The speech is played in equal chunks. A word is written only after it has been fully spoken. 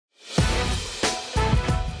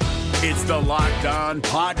It's the Locked On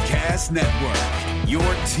Podcast Network, your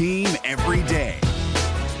team every day.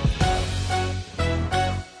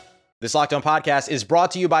 This Locked On Podcast is brought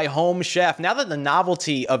to you by Home Chef. Now that the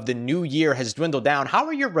novelty of the new year has dwindled down, how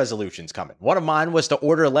are your resolutions coming? One of mine was to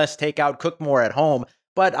order less takeout, cook more at home,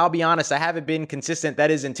 but I'll be honest, I haven't been consistent. That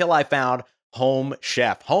is until I found Home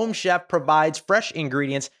Chef. Home Chef provides fresh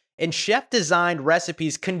ingredients and chef-designed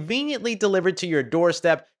recipes conveniently delivered to your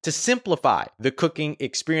doorstep to simplify the cooking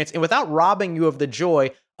experience and without robbing you of the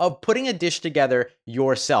joy of putting a dish together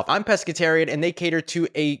yourself. I'm pescatarian and they cater to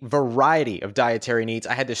a variety of dietary needs.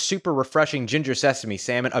 I had this super refreshing ginger sesame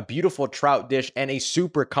salmon, a beautiful trout dish, and a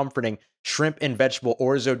super comforting shrimp and vegetable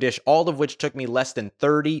orzo dish, all of which took me less than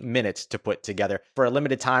 30 minutes to put together. For a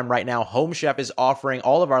limited time right now, Home Chef is offering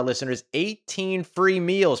all of our listeners 18 free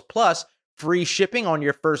meals plus free shipping on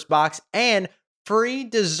your first box and free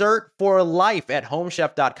dessert for life at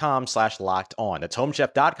homechef.com/lockedon. That's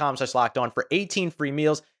homechef.com/lockedon for 18 free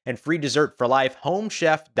meals and free dessert for life.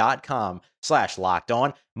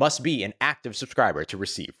 Homechef.com/lockedon. Must be an active subscriber to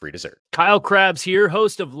receive free dessert. Kyle Krabs here,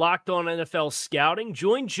 host of Locked On NFL Scouting.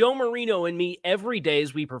 Join Joe Marino and me every day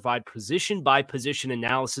as we provide position-by-position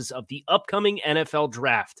analysis of the upcoming NFL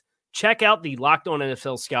Draft. Check out the Locked On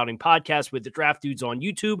NFL Scouting podcast with the Draft Dudes on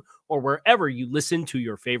YouTube or wherever you listen to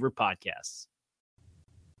your favorite podcasts.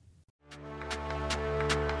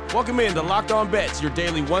 Welcome in to Locked On Bets, your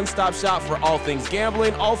daily one-stop shop for all things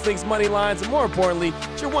gambling, all things money lines, and more importantly,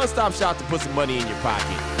 it's your one-stop shop to put some money in your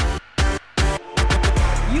pocket.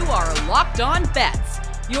 You are Locked On Bets,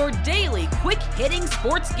 your daily quick-hitting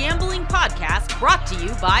sports gambling podcast brought to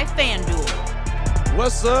you by FanDuel.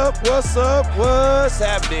 What's up? What's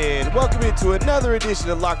happening? Welcome into another edition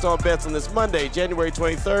of Locked On Bets on this Monday, January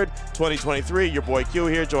 23rd, 2023. Your boy Q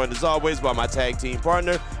here, joined as always by my tag team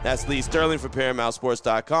partner. That's Lee Sterling from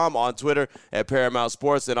ParamountSports.com, on Twitter at Paramount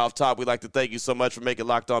Sports. And off top, we'd like to thank you so much for making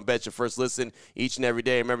Locked On Bets your first listen each and every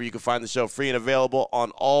day. Remember, you can find the show free and available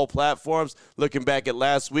on all platforms. Looking back at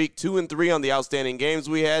last week, 2-3 on the outstanding games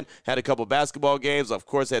we had. Had a couple basketball games. Of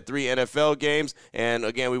course, had 3 NFL games. And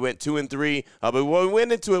again, we went 2-3. But we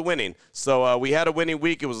went into it winning. So we had a winning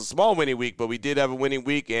week. It was a small winning week, but we did have a winning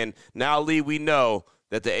week. And now, Lee, we know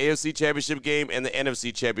that the AFC Championship game and the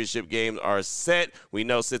NFC Championship game are set. We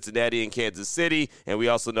know Cincinnati and Kansas City, and we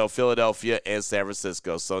also know Philadelphia and San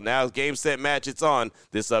Francisco. So now game, set, match, it's on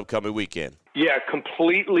this upcoming weekend. Yeah,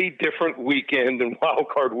 completely different weekend than Wild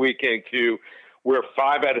Card Weekend, Q, where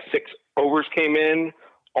 5 out of 6 overs came in,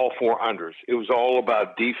 all 4 unders. It was all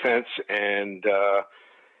about defense and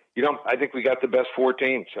I think we got the best 4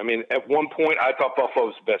 teams. I mean, at one point, I thought Buffalo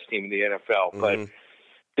was the best team in the NFL, but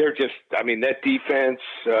they're just, that defense,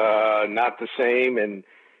 not the same. And,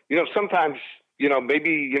 sometimes,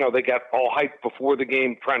 maybe, they got all hyped before the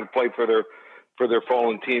game trying to play for their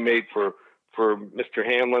fallen teammate, for Mr.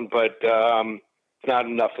 Hamlin, but not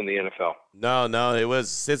enough in the NFL. No, it was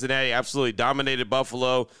Cincinnati absolutely dominated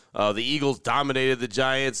Buffalo. The Eagles dominated the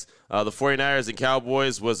Giants. The 49ers and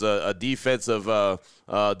Cowboys was a defensive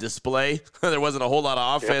display. There wasn't a whole lot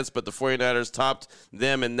of offense, but the 49ers topped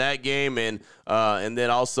them in that game. And then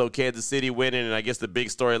also Kansas City winning. And I guess the big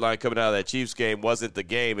storyline coming out of that Chiefs game wasn't the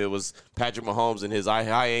game. It was Patrick Mahomes and his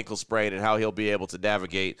high ankle sprain and how he'll be able to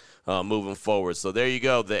navigate moving forward. So there you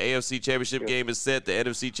go. The AFC Championship game is set. The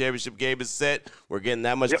NFC Championship game is set. We're getting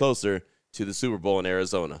that much closer to the Super Bowl in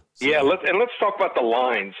Arizona. So. Yeah, let's talk about the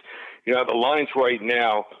lines. The lines right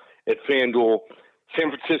now at FanDuel,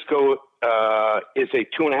 San Francisco is a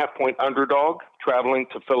 2.5-point underdog traveling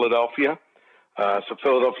to Philadelphia. So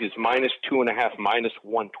Philadelphia is -2.5,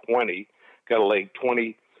 -120. Got to lay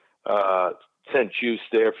 20-cent juice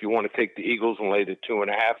there if you want to take the Eagles and lay the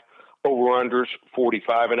 2.5. Over-unders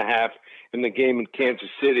 45.5. In the game in Kansas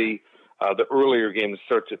City, the earlier game that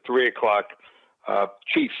starts at 3 o'clock,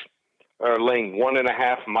 Chiefs are laying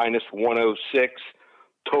 1.5, -106.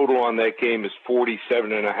 Total on that game is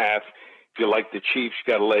 47.5. If you like the Chiefs,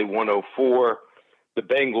 you got to lay 104. The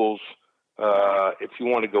Bengals, if you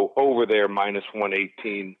want to go over there,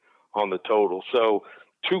 -118 on the total. So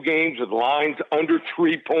 2 games with lines under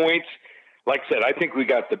 3 points. Like I said, I think we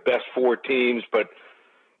got the best 4 teams, but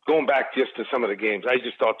going back just to some of the games, I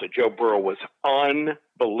just thought that Joe Burrow was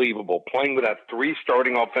unbelievable. Playing without 3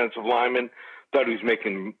 starting offensive linemen, thought he was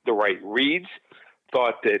making the right reads,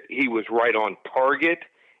 thought that he was right on target,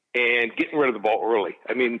 and getting rid of the ball early.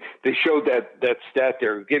 I mean, they showed that stat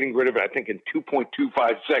there, getting rid of it, I think, in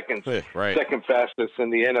 2.25 seconds, right. Second fastest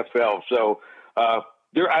in the NFL. So I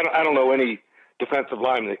don't know any defensive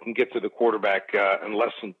lineman that can get to the quarterback in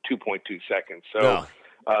less than 2.2 seconds. So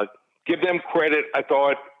give them credit. I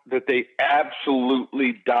thought that they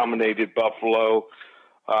absolutely dominated Buffalo.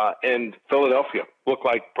 and Philadelphia look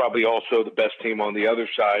like probably also the best team on the other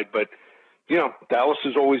side. But, Dallas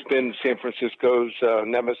has always been San Francisco's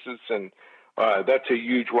nemesis, and that's a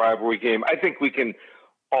huge rivalry game. I think we can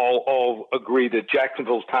all agree that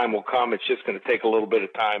Jacksonville's time will come. It's just going to take a little bit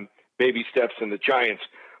of time, baby steps, and the Giants,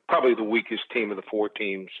 probably the weakest team of the four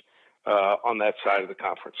teams on that side of the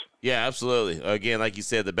conference. Yeah, absolutely. Again, like you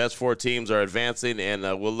said, the best four teams are advancing, and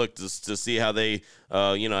we'll look to see how they,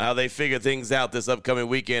 how they figure things out this upcoming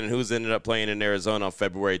weekend and who's ended up playing in Arizona on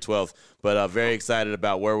February 12th. But very excited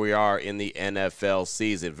about where we are in the NFL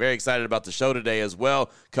season. Very excited about the show today as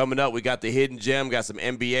well. Coming up, we got the hidden gem, got some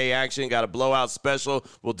NBA action, got a blowout special.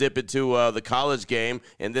 We'll dip into the college game,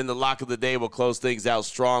 and then the lock of the day will close things out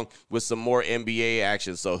strong with some more NBA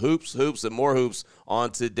action. So hoops, and more hoops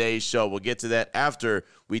on today's show. We'll get to that after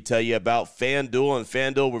we tell you about FanDuel. And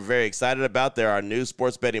FanDuel, we're very excited about. They're our new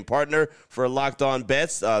sports betting partner for Locked On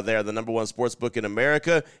Bets. They're the number one sports book in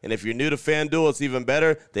America. And if you're new to FanDuel, it's even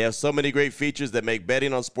better. They have so many great features that make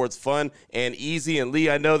betting on sports fun and easy. And Lee,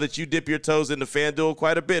 I know that you dip your toes into FanDuel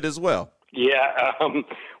quite a bit as well. Yeah,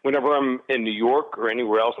 whenever I'm in New York or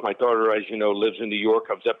anywhere else, my daughter, as you know, lives in New York.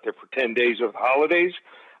 I was up there for 10 days of holidays.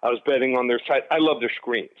 I was betting on their site. I love their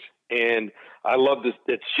screens. And I love this.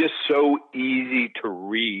 It's just so easy to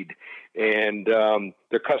read, and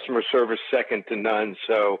their customer service second to none.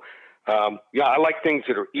 So, I like things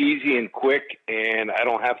that are easy and quick, and I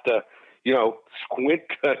don't have to, squint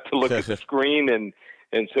to look at the screen.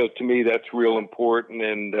 And so to me, that's real important.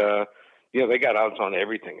 And, they got odds on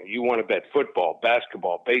everything. You want to bet football,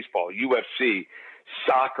 basketball, baseball, UFC,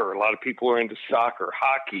 soccer. A lot of people are into soccer,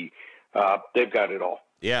 hockey. They've got it all.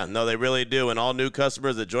 Yeah, no, they really do. And all new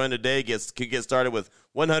customers that join today could get started with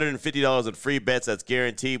 $150 in free bets. That's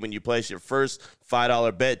guaranteed when you place your first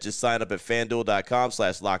 $5 bet. Just sign up at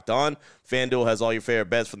FanDuel.com/lockedon. FanDuel has all your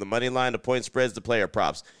favorite bets from the money line to point spreads to player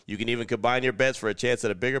props. You can even combine your bets for a chance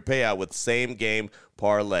at a bigger payout with same game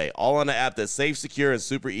parlay. All on an app that's safe, secure, and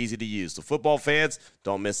super easy to use. So football fans,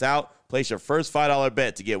 don't miss out. Place your first $5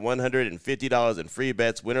 bet to get $150 in free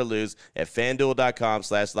bets, win or lose, at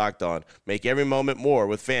FanDuel.com/lockedon. Make every moment more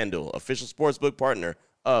with FanDuel, official sportsbook partner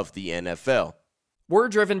of the NFL. We're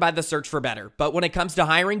driven by the search for better, but when it comes to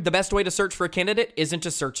hiring, the best way to search for a candidate isn't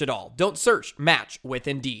to search at all. Don't search, match with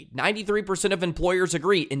Indeed. 93% of employers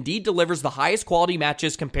agree Indeed delivers the highest quality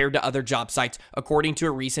matches compared to other job sites, according to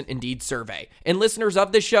a recent Indeed survey. And listeners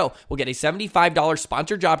of this show will get a $75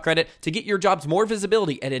 sponsored job credit to get your jobs more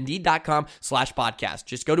visibility at Indeed.com/podcast.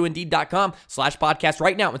 Just go to Indeed.com/podcast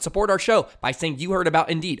right now and support our show by saying you heard about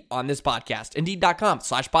Indeed on this podcast.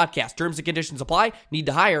 Indeed.com/podcast. Terms and conditions apply. Need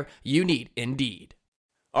to hire? You need Indeed.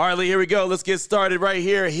 All right, Lee, here we go. Let's get started right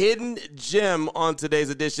here. Hidden gem on today's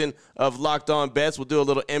edition of Locked On Bets. We'll do a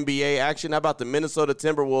little NBA action. How about the Minnesota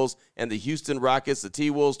Timberwolves and the Houston Rockets? The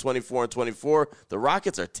T-Wolves 24-24. The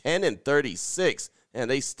Rockets are 10-36. And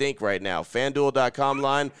they stink right now. FanDuel.com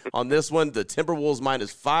line on this one. The Timberwolves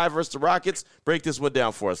 -5 versus the Rockets. Break this one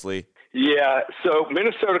down for us, Lee. Yeah, so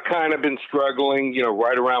Minnesota kind of been struggling,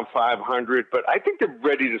 right around 500. But I think they're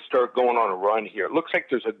ready to start going on a run here. It looks like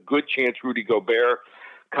there's a good chance Rudy Gobert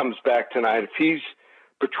comes back tonight. If he's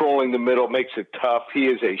patrolling the middle, makes it tough. He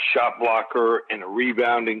is a shot blocker and a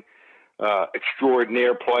rebounding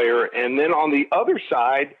extraordinaire player. And then on the other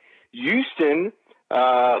side, Houston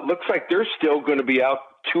looks like they're still going to be out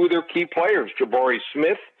two of their key players. Jabari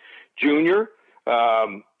Smith Jr.,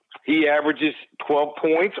 he averages 12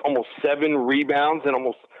 points, almost 7 rebounds, and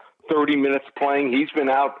almost 30 minutes playing. He's been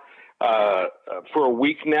out for a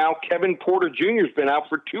week now. Kevin Porter Jr. has been out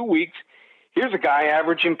for 2 weeks. Here's a guy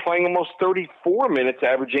playing almost 34 minutes,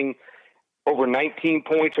 averaging over 19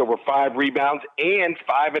 points, over 5 rebounds, and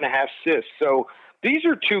 5.5 assists. So these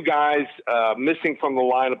are two guys missing from the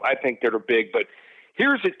lineup. I think that are big. But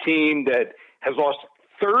here's a team that has lost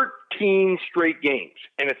 13 straight games,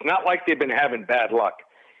 and it's not like they've been having bad luck.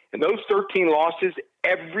 And those 13 losses,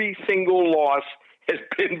 every single loss has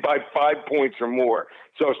been by 5 points or more.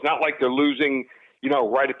 So it's not like they're losing,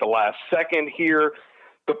 right at the last second here.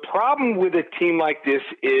 The problem with a team like this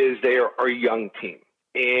is they are a young team,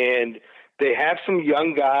 and they have some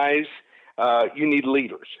young guys. You need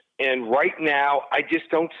leaders. And right now, I just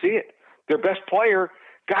don't see it. Their best player,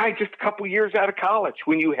 guy just a couple years out of college.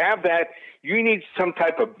 When you have that, you need some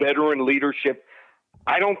type of veteran leadership.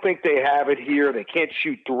 I don't think they have it here. They can't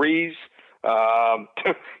shoot threes.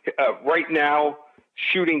 Right now,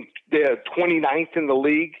 shooting the 29th in the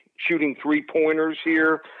league, shooting three-pointers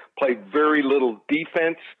here. Play very little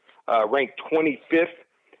defense, ranked 25th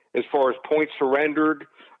as far as points surrendered.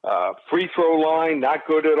 Free throw line, not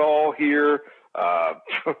good at all here.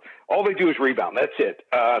 all they do is rebound. That's it.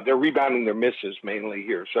 They're rebounding their misses mainly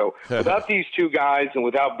here. So without these two guys and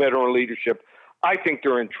without veteran leadership, I think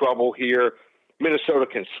they're in trouble here. Minnesota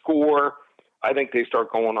can score. I think they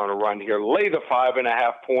start going on a run here. Lay the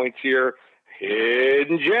 5.5 points here.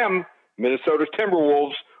 Hidden gem, Minnesota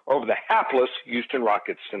Timberwolves over the hapless Houston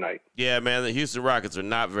Rockets tonight. Yeah, man, the Houston Rockets are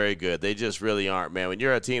not very good. They just really aren't, man. When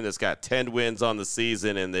you're a team that's got 10 wins on the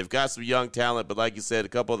season and they've got some young talent, but like you said, a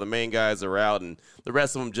couple of the main guys are out and the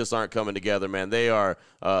rest of them just aren't coming together, man. They are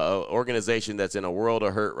an organization that's in a world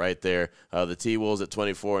of hurt right there. The T-Wolves at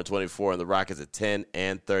 24-24 and the Rockets at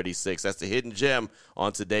 10-36. That's the hidden gem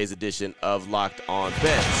on today's edition of Locked On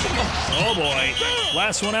Bets. Oh, boy.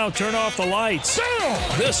 Last one out, turn off the lights.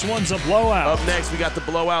 This one's a blowout. Up next, we got the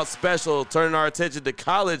blowout special, turning our attention to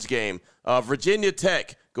college game. Virginia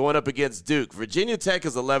Tech going up against Duke. Virginia Tech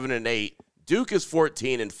is 11-8. Duke is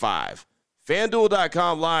 14-5.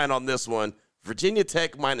 FanDuel.com line on this one. Virginia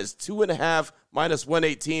Tech -2.5,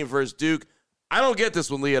 -118 versus Duke. I don't get this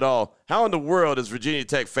one, Lee, at all. How in the world is Virginia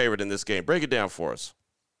Tech favored in this game? Break it down for us.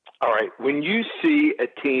 All right. When you see a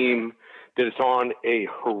team that is on a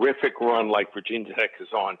horrific run like Virginia Tech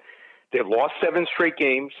is on, they've lost 7 straight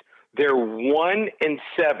games. They're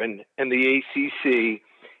 1-7 in the ACC,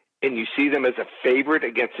 and you see them as a favorite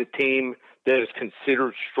against a team that is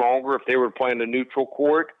considered stronger if they were playing a neutral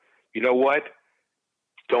court. You know what?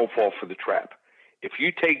 Don't fall for the trap. If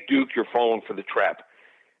you take Duke, you're falling for the trap.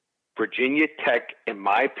 Virginia Tech, in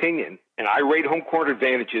my opinion, and I rate home court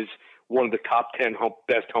advantages one of the top 10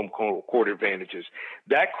 best home court advantages.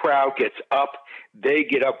 That crowd gets up. They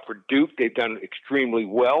get up for Duke. They've done extremely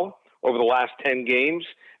well over the last 10 games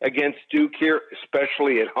against Duke here,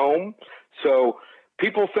 especially at home. So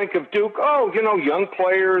people think of Duke, young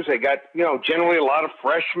players. They got, generally a lot of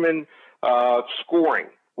freshmen scoring.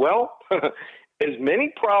 Well, as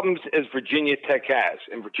many problems as Virginia Tech has,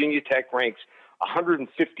 and Virginia Tech ranks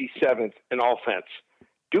 157th in offense,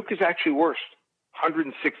 Duke is actually worse,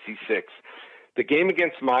 166. The game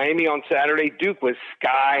against Miami on Saturday, Duke was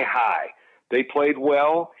sky high. They played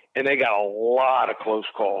well, and they got a lot of close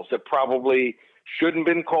calls that probably shouldn't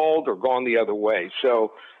have been called or gone the other way.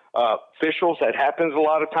 So officials, that happens a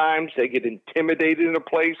lot of times. They get intimidated in a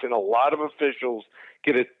place, and a lot of officials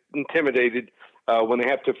get intimidated when they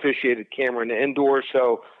have to officiate at Cameron Indoor.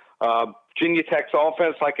 So Virginia Tech's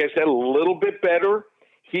offense, like I said, a little bit better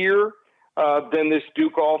here than this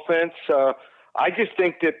Duke offense. I just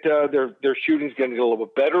think that their shooting's going to get a little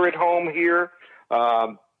bit better at home here.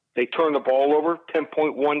 They turn the ball over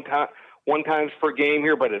 10.1 times per game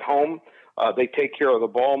here, but at home they take care of the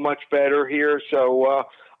ball much better here. So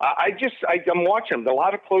I'm watching them. A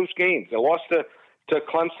lot of close games. They lost to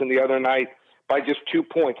Clemson the other night by just 2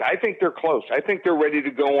 points. I think they're close. I think they're ready to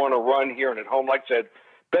go on a run here. And at home, like I said,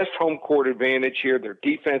 best home court advantage here. Their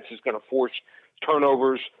defense is going to force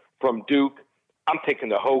turnovers from Duke. I'm taking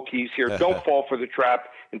the Hokies here. Don't fall for the trap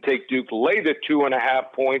and take Duke. Lay the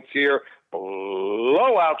 2.5 points here.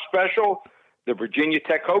 Blowout special. The Virginia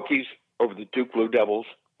Tech Hokies over the Duke Blue Devils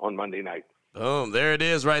on Monday night. Boom, there it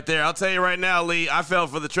is right there. I'll tell you right now, Lee, I fell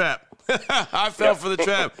for the trap. I fell for the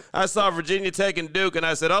trap. I saw Virginia Tech and Duke, and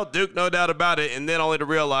I said, Duke, no doubt about it, and then only to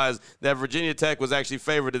realize that Virginia Tech was actually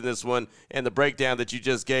favored in this one and the breakdown that you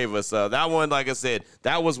just gave us. That one, like I said,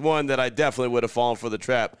 that was one that I definitely would have fallen for the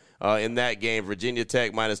trap in that game. Virginia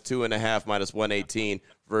Tech -2.5, -118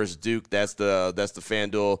 versus Duke. That's the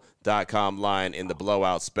FanDuel.com line in the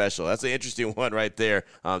blowout special. That's an interesting one right there.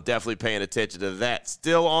 Definitely paying attention to that.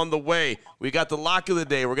 Still on the way, we got the lock of the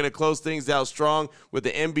day. We're going to close things out strong with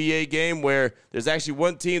the NBA game where there's actually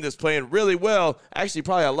one team that's playing really well, actually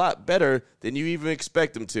probably a lot better than you even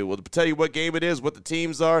expect them to. We'll tell you what game it is, what the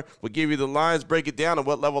teams are. We'll give you the lines, break it down, and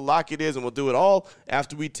what level lock it is, and we'll do it all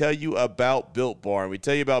after we tell you about Built Bar. And we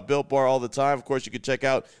tell you about Built Bar all the time. Of course, you can check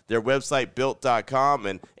out their website, Built.com,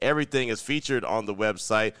 and everything is featured on the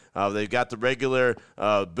website. They've got the regular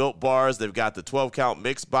Built Bars. They've got the 12-count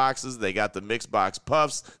mix boxes. They got the mix box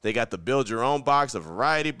puffs. They got the build-your-own box, a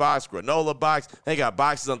variety box, granola box. They got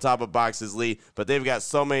boxes on top of boxes, Lee, but they've got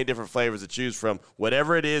so many different flavors to choose from.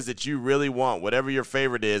 Whatever it is that you really want, whatever your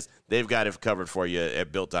favorite is, they've got it covered for you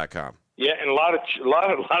at Built.com. Yeah, and a lot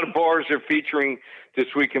of bars are featuring this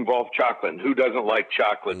week involve chocolate. And who doesn't like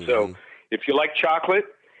chocolate? Mm-hmm. So if you like chocolate,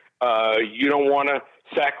 you don't want to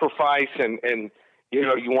sacrifice and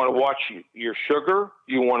you want to watch your sugar.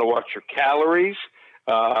 You want to watch your calories.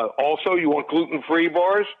 Also, you want gluten-free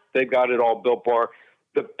bars. They've got it all. Built Bar,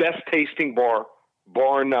 the best tasting bar,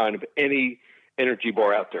 bar none, of any energy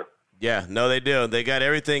bar out there. Yeah, no, they do. They got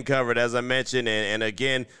everything covered, as I mentioned. And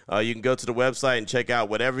again, you can go to the website and check out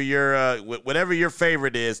whatever your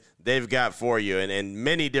favorite is. they've got for you, and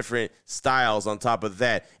many different styles on top of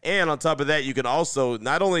that. And on top of that, you can also,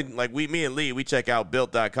 not only like me and Lee, we check out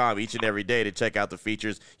built.com each and every day to check out the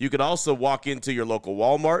features. You can also walk into your local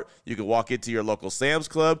Walmart. You can walk into your local Sam's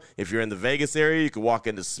Club. If you're in the Vegas area, you can walk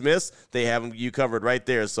into Smith's. They have you covered right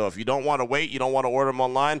there. So if you don't want to wait, you don't want to order them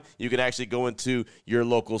online, you can actually go into your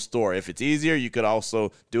local store. If it's easier, you could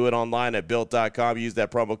also do it online at built.com. Use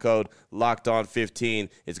that promo code LOCKEDON15.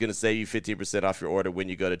 It's going to save you 15% off your order when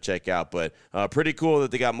you go to checkout. But pretty cool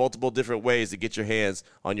that they got multiple different ways to get your hands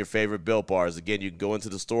on your favorite Built bars. Again, you can go into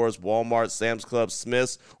the stores, Walmart, Sam's Club,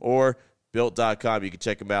 Smith's, or built.com. You can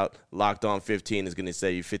check them out. Locked On 15 is going to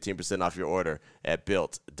save you 15% off your order at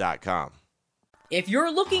built.com. If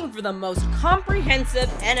you're looking for the most comprehensive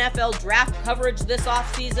NFL draft coverage this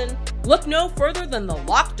offseason, look no further than the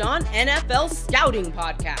Locked On NFL Scouting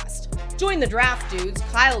Podcast. Join the draft dudes,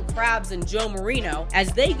 Kyle Krabs and Joe Marino,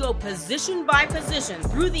 as they go position by position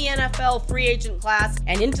through the NFL free agent class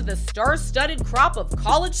and into the star-studded crop of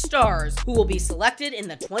college stars who will be selected in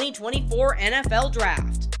the 2024 NFL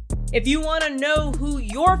Draft. If you want to know who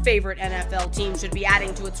your favorite NFL team should be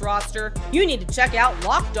adding to its roster, you need to check out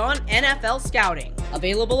Locked On NFL Scouting,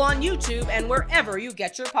 available on YouTube and wherever you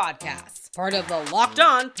get your podcasts. Part of the Locked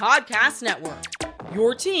On Podcast Network,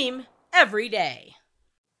 your team every day.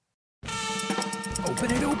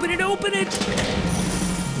 Open it, open it, open it.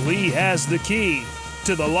 Lee has the key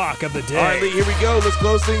to the lock of the day. All right, Lee, here we go. Let's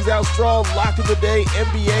close things out strong. Lock of the day,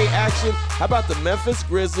 NBA action. How about the Memphis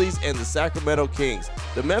Grizzlies and the Sacramento Kings?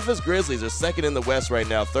 The Memphis Grizzlies are second in the West right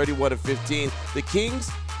now, 31-15. The Kings,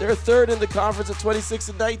 they're third in the conference at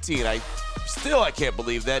 26-19. I can't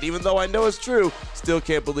believe that, even though I know it's true. Still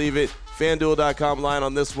can't believe it. FanDuel.com line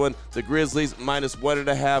on this one. The Grizzlies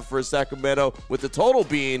 -1.5 for Sacramento, with the total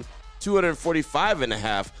being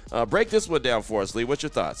 245.5. Break this one down for us, Lee. What's your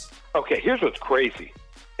thoughts? Okay, here's what's crazy.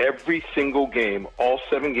 Every single game, all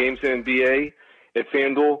 7 games in NBA at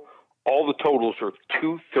FanDuel, all the totals are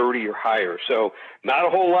 230 or higher. So not a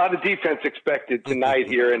whole lot of defense expected tonight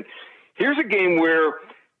here. And here's a game where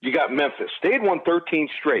you got Memphis. They had won 13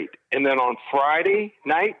 straight. And then on Friday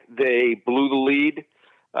night, they blew the lead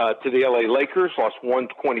to the LA Lakers, lost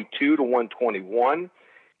 122-121.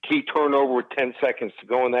 Key turnover with 10 seconds to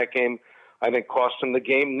go in that game, I think, cost them the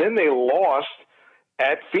game. And then they lost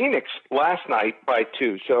at Phoenix last night by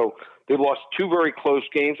 2. So they lost 2 very close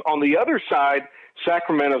games. On the other side,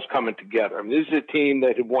 Sacramento's coming together. I mean, this is a team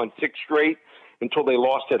that had won 6 straight until they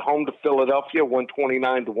lost at home to Philadelphia,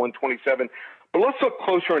 129-127. But let's look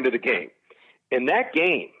closer into the game. In that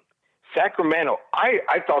game, Sacramento,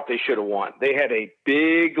 I thought they should have won. They had a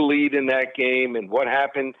big lead in that game, and what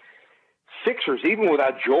happened? Sixers, even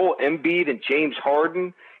without Joel Embiid and James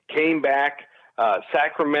Harden, came back.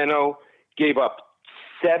 Sacramento gave up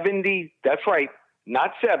 70, that's right,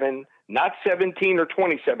 not 7, not 17 or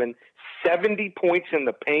 27, 70 points in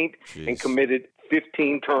the paint. Jeez. And committed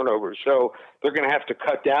 15 turnovers. So they're going to have to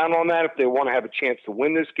cut down on that if they want to have a chance to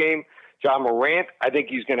win this game. John Morant, I think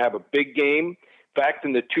he's going to have a big game. In fact,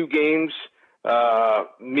 in the 2 games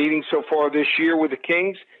meeting so far this year with the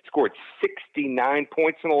Kings, scored 69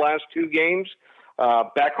 points in the last 2 games.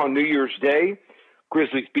 Back on New Year's Day,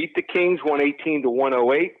 Grizzlies beat the Kings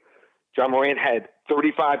 118-108. John Morant had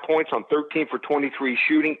 35 points on 13 for 23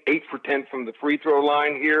 shooting, 8 for 10 from the free throw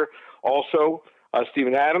line here. Also,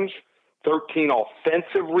 Steven Adams, 13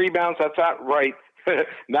 offensive rebounds. That's not right.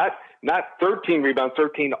 not 13 rebounds,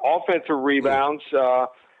 13 offensive rebounds,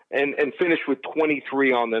 and finished with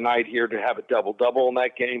 23 on the night here to have a double-double in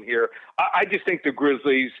that game here. I just think the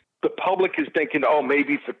Grizzlies, the public is thinking,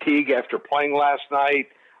 maybe fatigue after playing last night.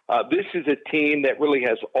 This is a team that really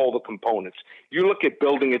has all the components. You look at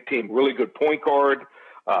building a team, really good point guard.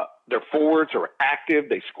 Their forwards are active.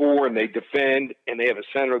 They score and they defend, and they have a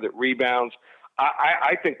center that rebounds.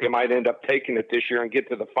 I think they might end up taking it this year and get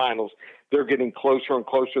to the finals. They're getting closer and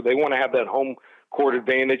closer. They want to have that home court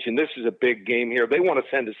advantage, and this is a big game here. They want to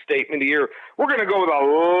send a statement here. We're going to go with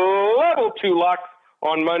a level 2 lock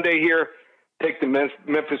on Monday here. Take the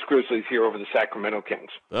Memphis Grizzlies here over the Sacramento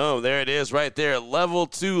Kings. Oh, there it is right there. Level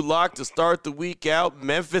 2 lock to start the week out.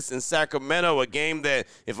 Memphis and Sacramento, a game that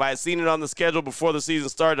if I had seen it on the schedule before the season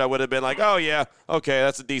started, I would have been like, oh, yeah, okay,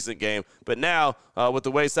 that's a decent game. But now, with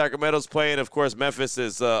the way Sacramento's playing, of course, Memphis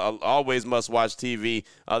is always must-watch TV.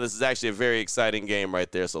 This is actually a very exciting game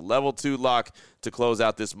right there. So level 2 lock to close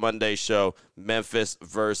out this Monday show, Memphis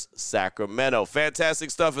versus Sacramento. Fantastic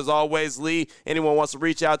stuff as always, Lee. Anyone wants to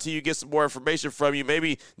reach out to you, get some more information from you,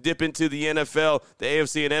 maybe dip into the NFL, the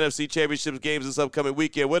AFC and NFC championship games this upcoming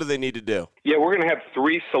weekend, what do they need to do? Yeah, we're going to have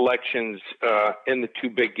 3 selections in the 2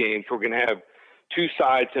 big games. We're going to have 2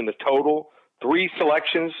 sides in the total, 3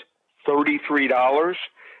 selections $33.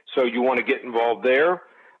 So you want to get involved there.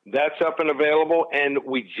 That's up and available. And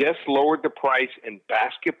we just lowered the price in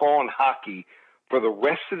basketball and hockey for the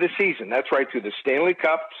rest of the season. That's right, through the Stanley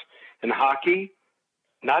Cups and hockey,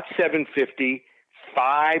 not $750,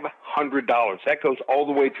 $500. That goes all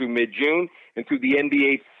the way through mid-June and through the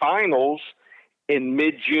NBA Finals in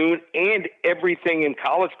mid-June, and everything in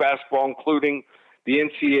college basketball, including the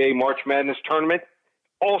NCAA March Madness tournament,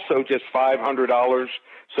 also just $500.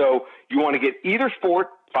 So you want to get either sport,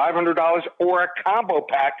 $500, or a combo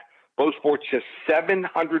pack, both sports just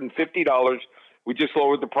 $750. We just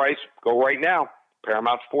lowered the price. Go right now,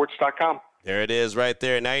 ParamountSports.com. There it is right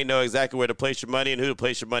there. Now you know exactly where to place your money and who to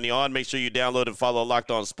place your money on. Make sure you download and follow Locked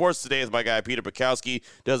On Sports today, as my guy Peter Bukowski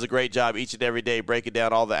does a great job each and every day breaking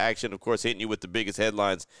down all the action, of course, hitting you with the biggest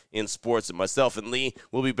headlines in sports. And myself and Lee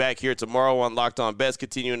will be back here tomorrow on Locked On Bets,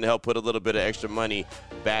 continuing to help put a little bit of extra money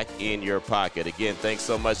back in your pocket. Again, thanks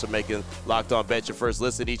so much for making Locked On Bets your first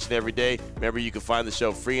listen each and every day. Remember, you can find the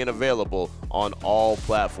show free and available on all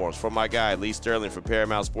platforms. From my guy Lee Sterling from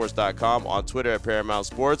ParamountSports.com, on Twitter at Paramount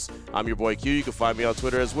Sports, I'm your boy Q. You can find me on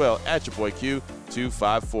Twitter as well, at your boy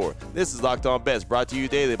Q254. This is Locked On Bets, brought to you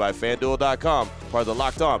daily by FanDuel.com, part of the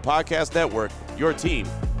Locked On Podcast Network, your team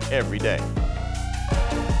every day.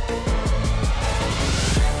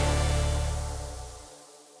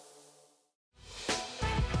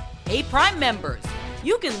 Hey, Prime members,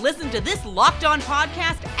 you can listen to this Locked On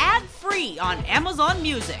podcast ad-free on Amazon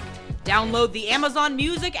Music. Download the Amazon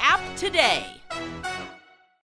Music app today.